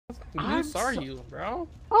I'm sorry, you, bro.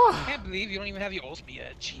 I can't believe you don't even have your ultimate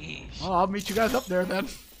yet. Jeez. Oh, I'll meet you guys up there then.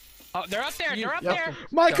 Oh, they're up there. They're up there.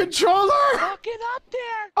 My controller! Look it up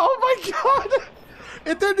there. Oh my god!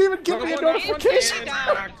 It didn't even give me a notification.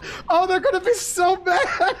 Oh, they're gonna be so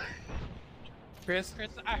mad. Chris,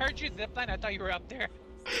 I heard you zipline. I thought you were up there.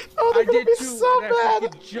 Oh, they're gonna be so mad. I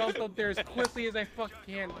jumped up there as quickly as I fucking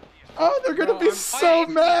can. Oh, they're gonna be so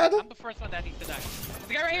mad. I'm the first one that needs to die. There's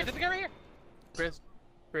a guy right here. There's a guy right here. Chris.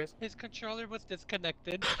 His controller was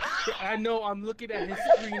disconnected. I know. I'm looking at his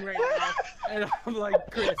screen right now, and I'm like,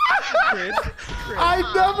 Chris. I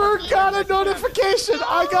never got a notification.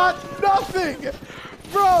 I got nothing,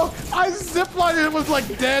 bro. I ziplined and it was like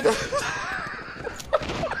dead.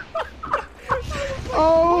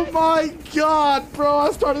 Oh my god, bro!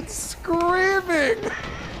 I started screaming.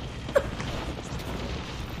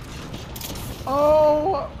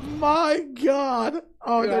 Oh my god!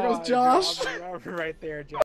 Oh, there goes Josh. Right there, Josh.